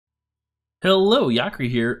Hello, Yakri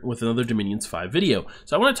here with another Dominions 5 video.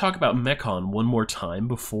 So I want to talk about Mekone one more time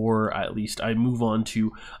before at least I move on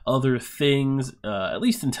to other things, at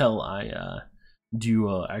least until I do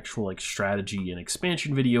a actual strategy and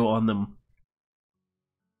expansion video on them.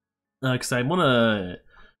 Because I want to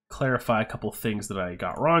clarify a couple things that I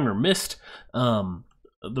got wrong or missed.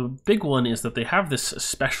 The big one is that they have this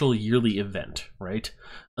special yearly event, right?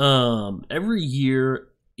 Every year,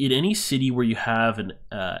 in any city where you have an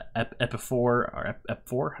Epiphore or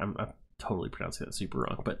Ep4, I'm totally pronouncing that super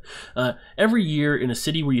wrong, but every year in a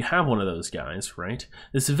city where you have one of those guys, right,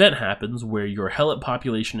 this event happens where your Helot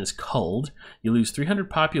population is culled, you lose 300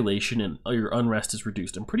 population, and your unrest is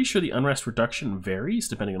reduced. I'm pretty sure the unrest reduction varies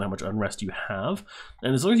depending on how much unrest you have,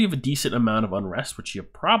 and as long as you have a decent amount of unrest, which you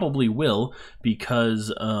probably will,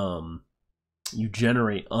 because you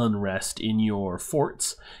generate unrest in your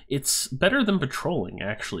forts, it's better than patrolling,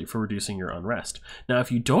 actually, for reducing your unrest. Now, if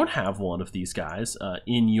you don't have one of these guys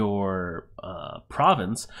in your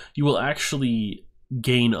province, you will actually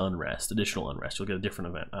gain unrest, additional unrest. You'll get a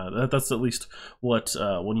different event. That's at least what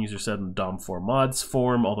one user said in Dom4 mods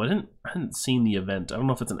form, although I hadn't seen the event. I don't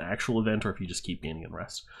know if it's an actual event or if you just keep gaining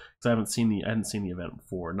unrest, because I hadn't seen the event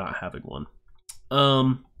for not having one.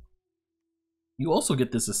 You also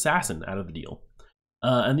get this assassin out of the deal.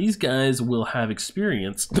 And these guys will have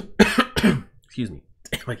experience. Excuse me.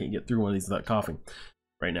 Damn, I can't get through one of these without coughing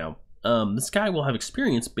right now. This guy will have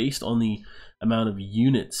experience based on the amount of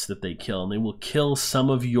units that they kill. And they will kill some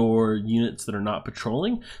of your units that are not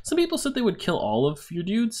patrolling. Some people said they would kill all of your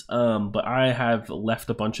dudes. But I have left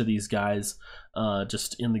a bunch of these guys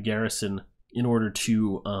just in the garrison in order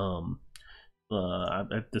to... on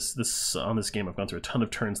this game, I've gone through a ton of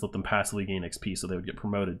turns, let them passively gain XP, so they would get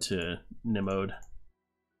promoted to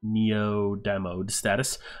Neo-Demode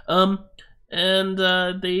status. They don't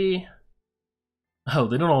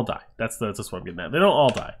all die. That's what I'm getting at. They don't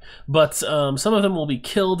all die, but some of them will be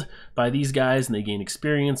killed by these guys, and they gain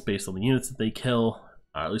experience based on the units that they kill.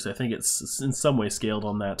 At least I think it's in some way scaled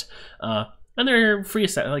on that. And they're free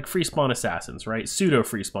spawn assassins, right? Pseudo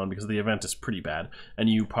free spawn, because the event is pretty bad, and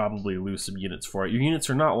you probably lose some units for it. Your units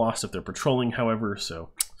are not lost if they're patrolling, however, so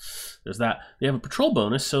there's that. They have a patrol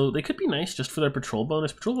bonus, so they could be nice just for their patrol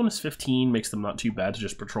bonus. Patrol bonus 15 makes them not too bad to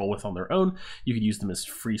just patrol with on their own. You could use them as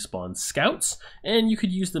free spawn scouts, and you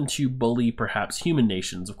could use them to bully perhaps human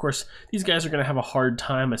nations. Of course, these guys are going to have a hard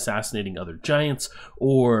time assassinating other giants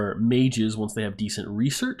or mages once they have decent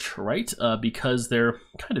research, right? Because they're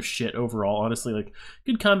kind of shit overall, honestly. Like,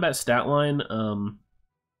 good combat stat line,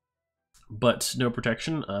 but no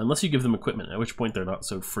protection, unless you give them equipment, at which point they're not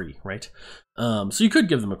so free, right? So you could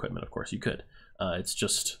give them equipment, of course, you could. It's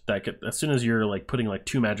just that as soon as you're putting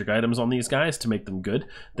 2 magic items on these guys to make them good,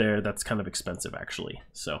 that's kind of expensive, actually.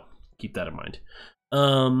 So keep that in mind.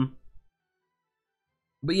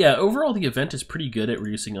 But yeah, overall the event is pretty good at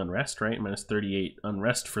reducing unrest, right? Minus 38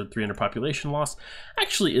 unrest for 300 population loss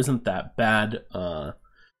actually isn't that bad.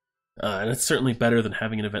 And it's certainly better than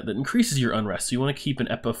having an event that increases your unrest. So you want to keep an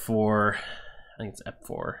Ep4, I think it's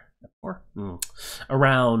Ep4,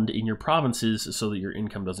 around in your provinces so that your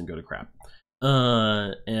income doesn't go to crap.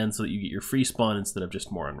 And so that you get your free spawn instead of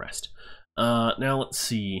just more unrest. Now let's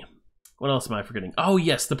see. What else am I forgetting? Oh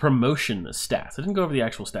yes, the promotion stats. I didn't go over the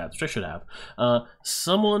actual stats, which I should have.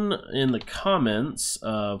 Someone in the comments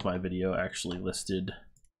of my video actually listed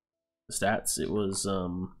the stats. It was...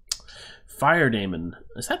 Fire Daemon.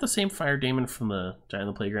 Is that the same Fire Daemon from the Giant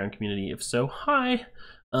in the Playground community? If so, hi.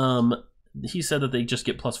 He said that they just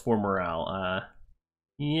get +4 morale.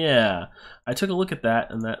 Yeah, I took a look at that,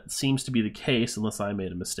 and that seems to be the case, unless I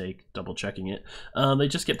made a mistake double checking it. They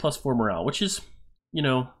just get +4 morale, which is,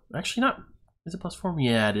 actually not. Is it +4?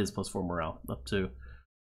 Yeah, it is +4 morale, up to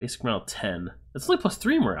basic morale 10. It's only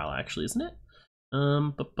 +3 morale, actually, isn't it?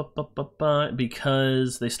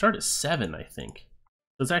 Because they start at 7, I think.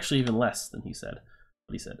 It's actually even less than he said.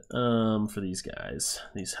 What he said. For these guys,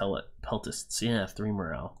 these Helot peltists, yeah, 3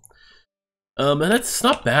 morale. And that's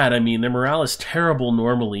not bad. I mean, their morale is terrible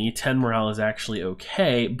normally. 10 morale is actually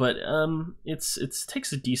okay, but it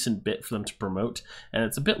takes a decent bit for them to promote, and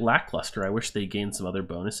it's a bit lackluster. I wish they gained some other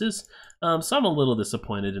bonuses. So I'm a little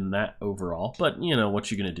disappointed in that overall. But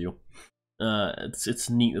what you gonna do? It's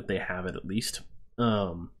neat that they have it at least.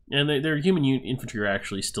 And their human infantry are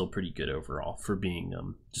actually still pretty good overall for being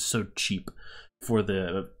just so cheap for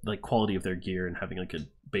the quality of their gear and having a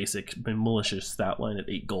basic malicious stat line at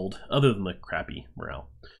 8 gold, other than the crappy morale.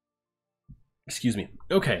 Excuse me.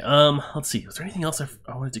 Okay, let's see. Was there anything else I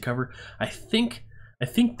wanted to cover? I think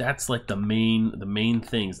that's the main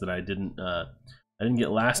things that I didn't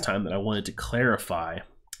get last time that I wanted to clarify.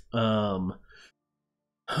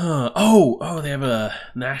 Oh, they have a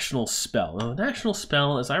national spell. Now, the national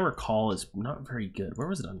spell, as I recall, is not very good. Where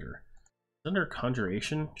was it under? Under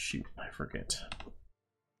Conjuration? Shoot, I forget.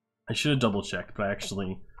 I should have double checked, but I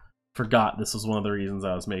actually forgot this was one of the reasons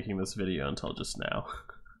I was making this video until just now.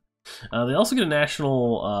 They also get a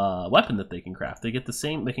national weapon that they can craft. They get the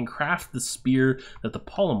same. They can craft the spear that the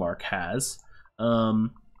Polemarch has,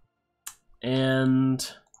 and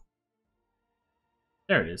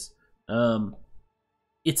there it is.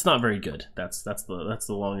 It's not very good. That's the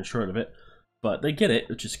long and short of it. But they get it,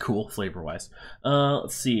 which is cool, flavor-wise.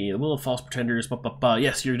 Let's see. The Will of False Pretenders.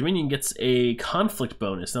 Yes, your Dominion gets a conflict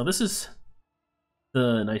bonus. Now, this is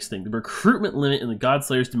the nice thing. The recruitment limit in the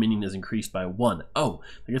Godslayer's Dominion is increased by 1. Oh,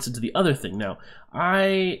 that gets into the other thing. Now,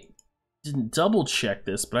 I didn't double-check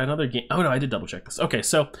this, but I had another game. Oh, no, I did double-check this. Okay,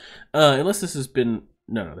 so, unless this has been...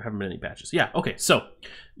 No, there haven't been any patches. Yeah, okay, so,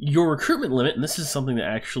 your recruitment limit, and this is something that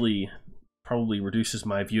actually... probably reduces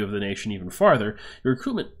my view of the nation even farther. Your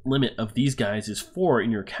recruitment limit of these guys is 4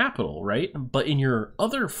 in your capital, right? But in your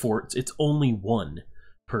other forts, it's only 1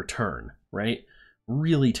 per turn, right?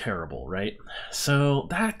 Really terrible, right? So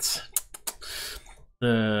that's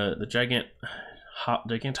the gigantic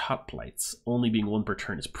hoplites only being 1 per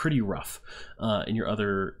turn is pretty rough in your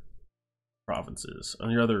other provinces,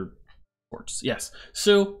 on your other forts. Yes,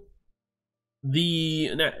 so the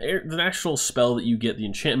actual spell that you get, the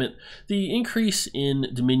enchantment, the increase in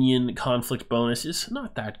Dominion conflict bonus is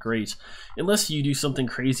not that great. Unless you do something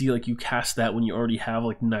crazy like you cast that when you already have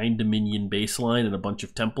like 9 Dominion baseline and a bunch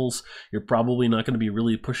of temples, you're probably not going to be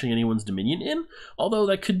really pushing anyone's Dominion in. Although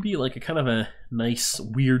that could be like a kind of a nice,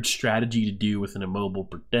 weird strategy to do with an immobile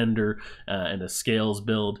pretender and a scales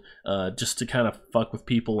build, just to kind of fuck with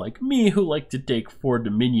people like me who like to take 4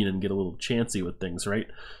 Dominion and get a little chancy with things, right?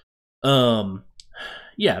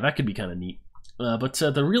 Yeah, that could be kind of neat. But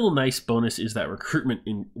the real nice bonus is that recruitment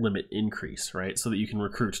limit increase, right? So that you can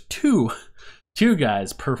recruit two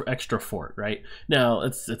guys per extra fort, right? Now,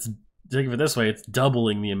 it's think of it this way, it's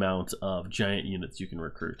doubling the amount of giant units you can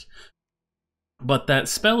recruit. But that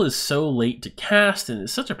spell is so late to cast, and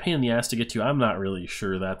it's such a pain in the ass to get to, I'm not really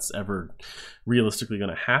sure that's ever realistically going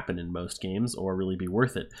to happen in most games, or really be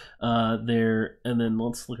worth it. And then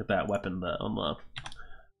let's look at that weapon on the...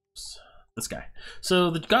 this guy. So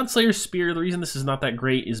the Godslayer Spear, the reason this is not that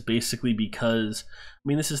great is basically because, I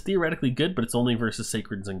mean, this is theoretically good, but it's only versus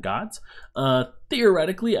Sacreds and Gods.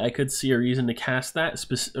 Theoretically, I could see a reason to cast that,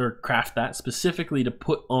 or craft that specifically to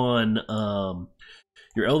put on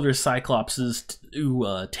your Elder Cyclopses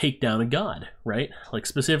to take down a god, right? Like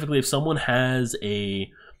specifically if someone has a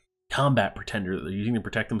combat pretender that they're using to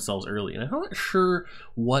protect themselves early. And I'm not sure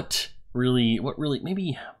what really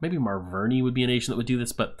maybe Marverni would be a nation that would do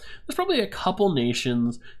this, but there's probably a couple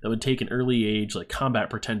nations that would take an early age like combat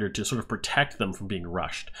pretender to sort of protect them from being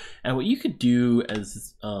rushed. And what you could do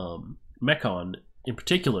as Mekone in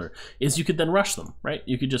particular is you could then rush them, right?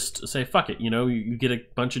 You could just say fuck it, you know, you get a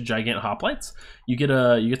bunch of gigant hoplites, you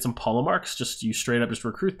get some Polemarchs, just you straight up just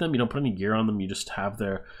recruit them, you don't put any gear on them, you just have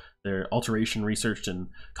their alteration researched and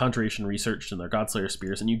conjuration researched and their Godslayer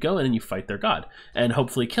spears, and you go in and you fight their god and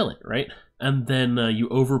hopefully kill it, right? And then you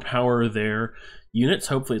overpower their units.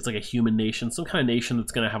 Hopefully it's like a human nation, some kind of nation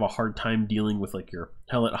that's going to have a hard time dealing with like your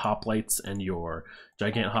Helot hoplites and your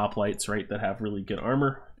gigant hoplites, right, that have really good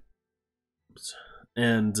armor. Oops.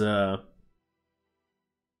 And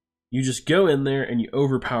you just go in there and you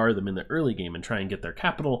overpower them in the early game and try and get their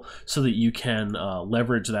capital so that you can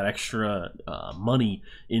leverage that extra money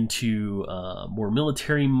into more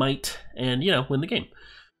military might and, you know, win the game.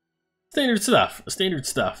 Standard stuff.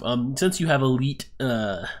 Since you have elite,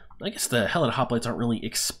 I guess the Helot hoplites aren't really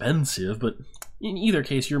expensive, but in either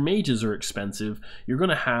case, your mages are expensive. You're going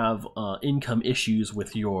to have income issues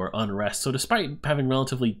with your unrest. So despite having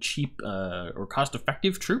relatively cheap or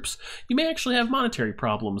cost-effective troops, you may actually have monetary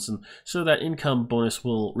problems. And so that income bonus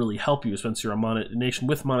will really help you since you're a nation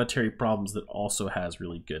with monetary problems that also has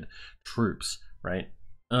really good troops, right?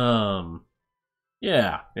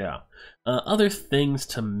 Yeah. Other things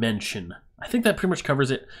to mention. I think that pretty much covers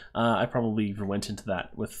it. I probably even went into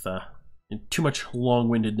that with... too much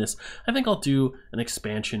long-windedness. I think I'll do an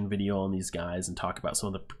expansion video on these guys and talk about some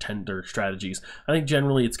of the pretender strategies. I think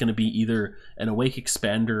generally it's going to be either an Awake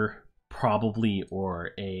Expander, probably,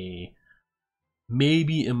 or a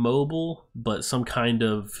maybe immobile, but some kind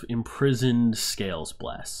of imprisoned Scales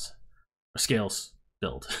Bless. Or Scales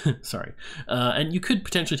build, sorry. And you could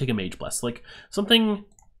potentially take a Mage Bless. Like, something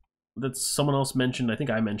that someone else mentioned, I think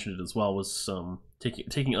I mentioned it as well, was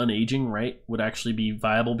taking unaging, right, would actually be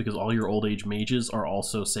viable because all your old age mages are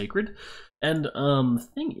also sacred. And the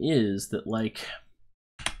thing is that, like,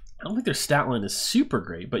 I don't think their stat line is super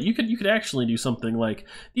great, but you could actually do something like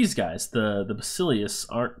these guys. The Basilius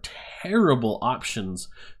aren't terrible options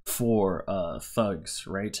for thugs,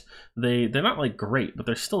 right? They're not like great, but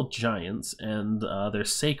they're still giants, and they're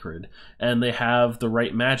sacred, and they have the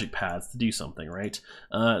right magic paths to do something, right?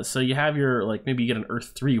 So you have your, like, maybe you get an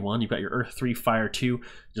Earth 3 one. You've got your Earth 3 Fire 2,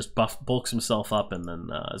 just bulks himself up, and then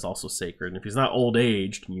is also sacred. And if he's not old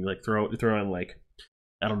aged, and you like throw in like,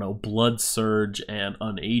 I don't know, Blood Surge and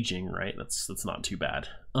Unaging, right? That's not too bad.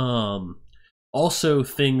 Also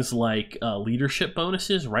things like leadership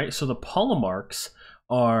bonuses, right? So the Polemarchs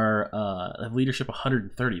have leadership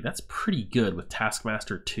 130. That's pretty good with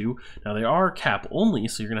Taskmaster 2. Now they are cap only,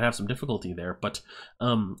 so you're gonna have some difficulty there, but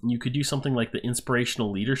you could do something like the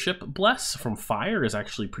Inspirational Leadership Bless from Fire is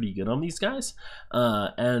actually pretty good on these guys.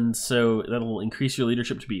 And so that'll increase your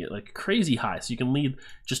leadership to be like crazy high, so you can lead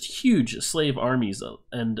just huge slave armies.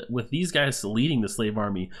 And with these guys leading the slave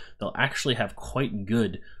army, they'll actually have quite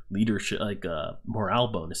good leadership, like morale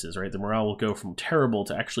bonuses, right? The morale will go from terrible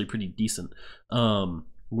to actually pretty decent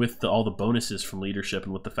with all the bonuses from leadership,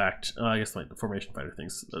 and with the fact, I guess like the formation fighter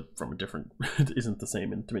things from a different isn't the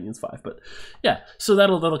same in Dominions 5, but yeah, so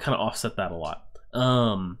that'll kind of offset that a lot.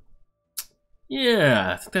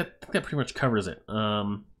 Yeah, I think that pretty much covers it.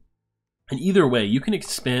 And either way, you can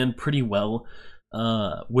expand pretty well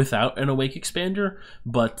without an Awake Expander,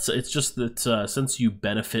 but it's just that since you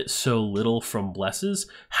benefit so little from blesses,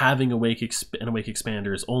 having an Awake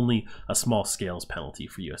Expander is only a small scales penalty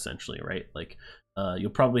for you, essentially, right? Like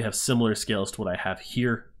you'll probably have similar scales to what I have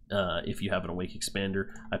here if you have an Awake Expander.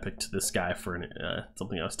 I picked this guy for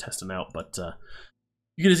something I was testing out, but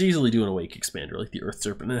you can as easily do an Awake Expander like the Earth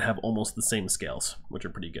Serpent and have almost the same scales, which are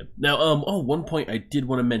pretty good. Now, one point I did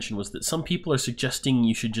want to mention was that some people are suggesting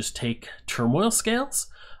you should just take Turmoil scales,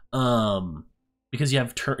 because you're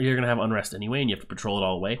going to have Unrest anyway, and you have to patrol it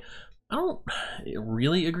all the way. I don't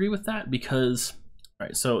really agree with that, because, all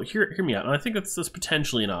right, so hear me out, and I think that's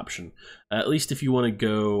potentially an option, at least if you want to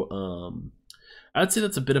go. I'd say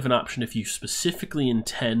that's a bit of an option if you specifically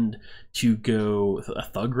intend to go a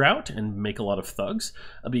thug route and make a lot of thugs,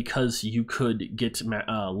 because you could get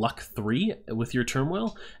luck 3 with your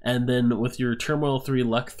Turmoil, and then with your Turmoil 3,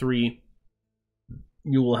 luck 3,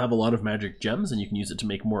 you will have a lot of magic gems, and you can use it to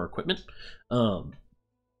make more equipment, and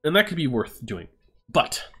that could be worth doing.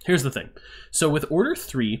 But here's the thing. So with Order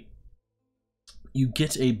 3, you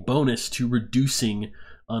get a bonus to reducing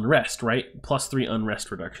Unrest, right? Plus 3 Unrest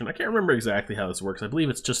reduction. I can't remember exactly how this works. I believe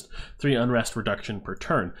it's just 3 Unrest reduction per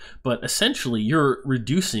turn. But essentially, you're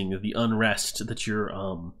reducing the Unrest that you're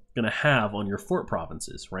going to have on your fort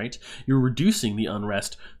provinces, right? You're reducing the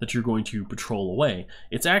Unrest that you're going to patrol away.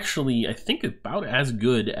 It's actually, I think, about as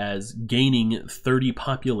good as gaining 30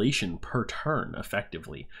 population per turn,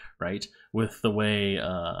 effectively, right? With the way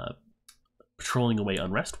patrolling away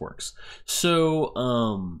Unrest works.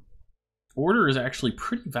 So, Order is actually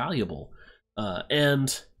pretty valuable,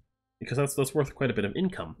 and because that's worth quite a bit of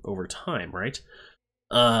income over time, right?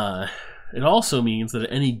 It also means that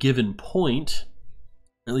at any given point,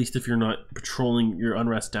 at least if you're not patrolling your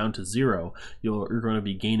Unrest down to 0, you're going to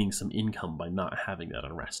be gaining some income by not having that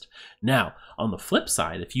Unrest. Now, on the flip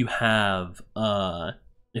side, if you have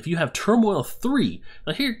Turmoil 3,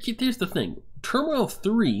 now here's the thing: Turmoil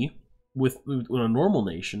 3 with a normal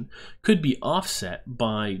nation could be offset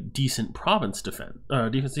by decent province defense,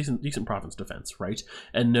 decent province defense, right?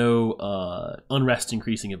 And no Unrest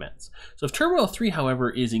increasing events. So if Turmoil 3, however,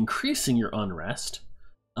 is increasing your Unrest,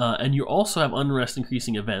 and you also have Unrest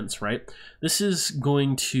increasing events, right? This is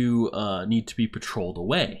going to need to be patrolled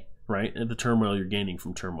away, right? And the turmoil you're gaining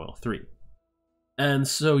from Turmoil 3. And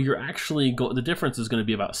so you're actually the difference is going to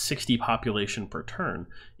be about 60 population per turn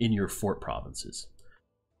in your fort provinces.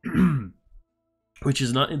 Which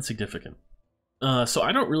is not insignificant. So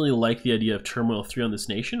I don't really like the idea of Turmoil 3 on this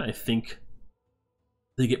nation. I think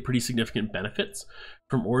they get pretty significant benefits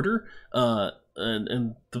from Order.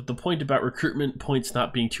 And the point about recruitment points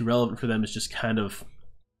not being too relevant for them is just kind of,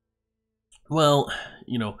 well,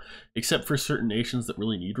 you know, except for certain nations that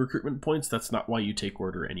really need recruitment points, that's not why you take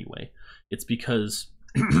Order anyway. It's because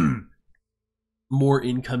more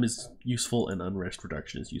income is useful and Unrest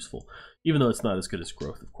reduction is useful, even though it's not as good as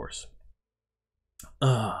growth, of course.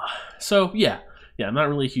 So yeah, I'm not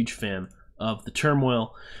really a huge fan of the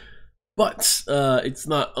Turmoil, but it's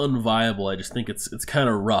not unviable. I just think it's kind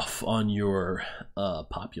of rough on your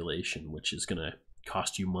population, which is going to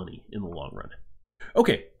cost you money in the long run.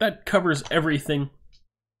 Okay, that covers everything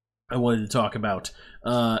I wanted to talk about,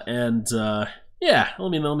 and Yeah, let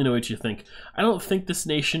me know what you think. I don't think this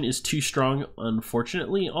nation is too strong,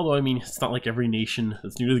 unfortunately. Although, I mean, it's not like every nation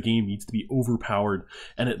that's new to the game needs to be overpowered.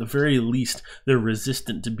 And at the very least, they're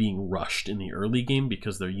resistant to being rushed in the early game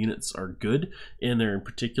because their units are good, and they're in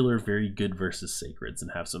particular very good versus sacreds and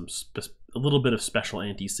have some a little bit of special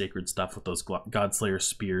anti-sacred stuff with those Godslayer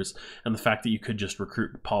spears, and the fact that you could just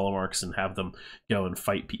recruit polemarchs and have them go and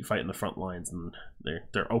fight in the front lines, and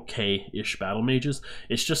they're okay-ish battle mages.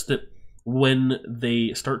 It's just that when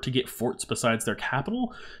they start to get forts besides their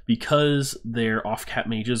capital, because their off-cap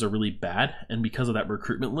mages are really bad, and because of that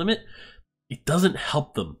recruitment limit, it doesn't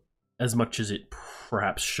help them as much as it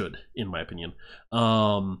perhaps should, in my opinion.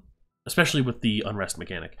 Especially with the unrest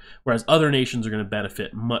mechanic. Whereas other nations are going to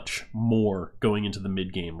benefit much more going into the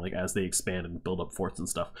mid-game, like as they expand and build up forts and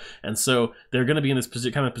stuff. And so they're going to be in this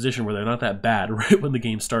kind of position where they're not that bad right when the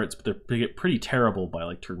game starts, but they get pretty terrible by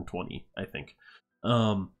like turn 20, I think.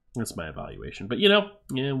 That's my evaluation. But, you know,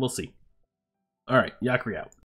 yeah, we'll see. All right, Yakri out.